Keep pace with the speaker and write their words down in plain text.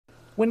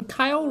When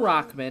Kyle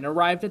Rockman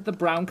arrived at the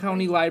Brown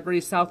County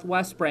Library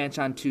Southwest branch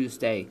on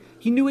Tuesday,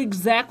 he knew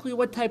exactly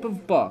what type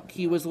of book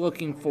he was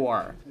looking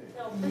for.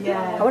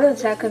 Yeah. How about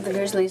Attack of the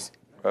Grizzlies?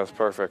 That's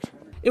perfect.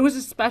 It was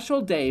a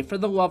special day for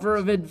the lover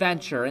of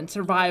adventure and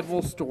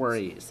survival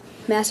stories.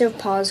 Massive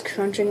paws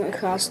crunching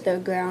across the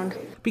ground.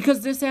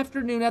 Because this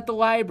afternoon at the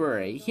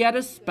library, he had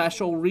a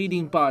special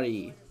reading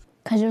buddy.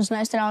 Because it was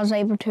nice that I was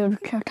able to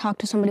talk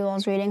to somebody while I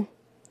was reading,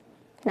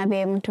 not be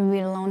able to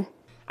read alone.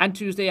 On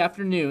Tuesday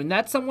afternoon,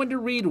 that someone to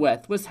read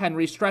with was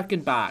Henry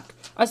Streckenbach,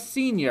 a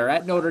senior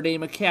at Notre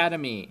Dame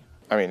Academy.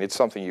 I mean, it's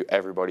something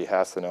everybody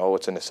has to know.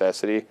 It's a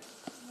necessity.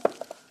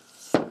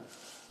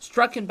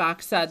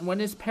 Streckenbach said when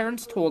his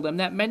parents told him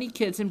that many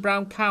kids in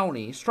Brown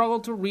County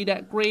struggled to read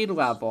at grade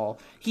level,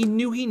 he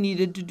knew he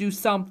needed to do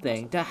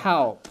something to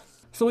help.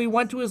 So he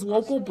went to his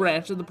local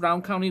branch of the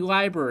Brown County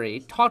Library,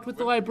 talked with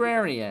the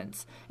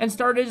librarians, and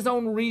started his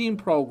own reading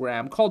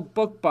program called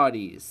Book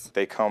Buddies.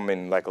 They come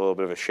in like a little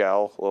bit of a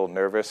shell, a little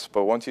nervous,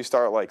 but once you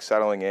start like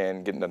settling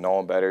in, getting to know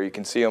them better, you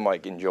can see them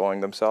like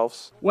enjoying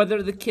themselves.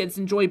 Whether the kids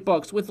enjoy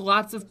books with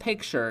lots of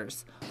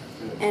pictures,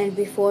 and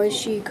before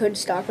she could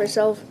stop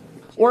herself,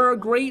 or are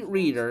great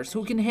readers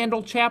who can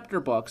handle chapter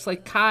books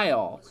like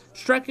Kyle,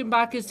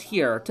 Streckenbach is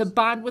here to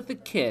bond with the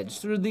kids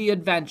through the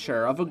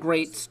adventure of a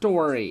great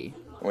story.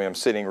 When I'm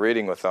sitting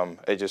reading with them,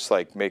 it just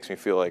like makes me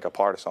feel like a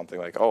part of something,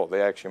 like, oh,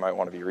 they actually might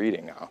want to be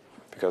reading now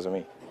because of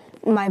me.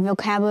 My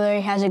vocabulary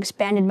has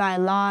expanded by a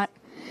lot,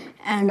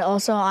 and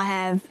also I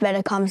have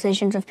better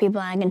conversations with people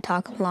and I can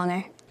talk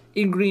longer.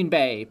 In Green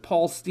Bay,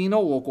 Paul Steno,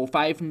 Local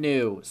 5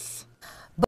 News.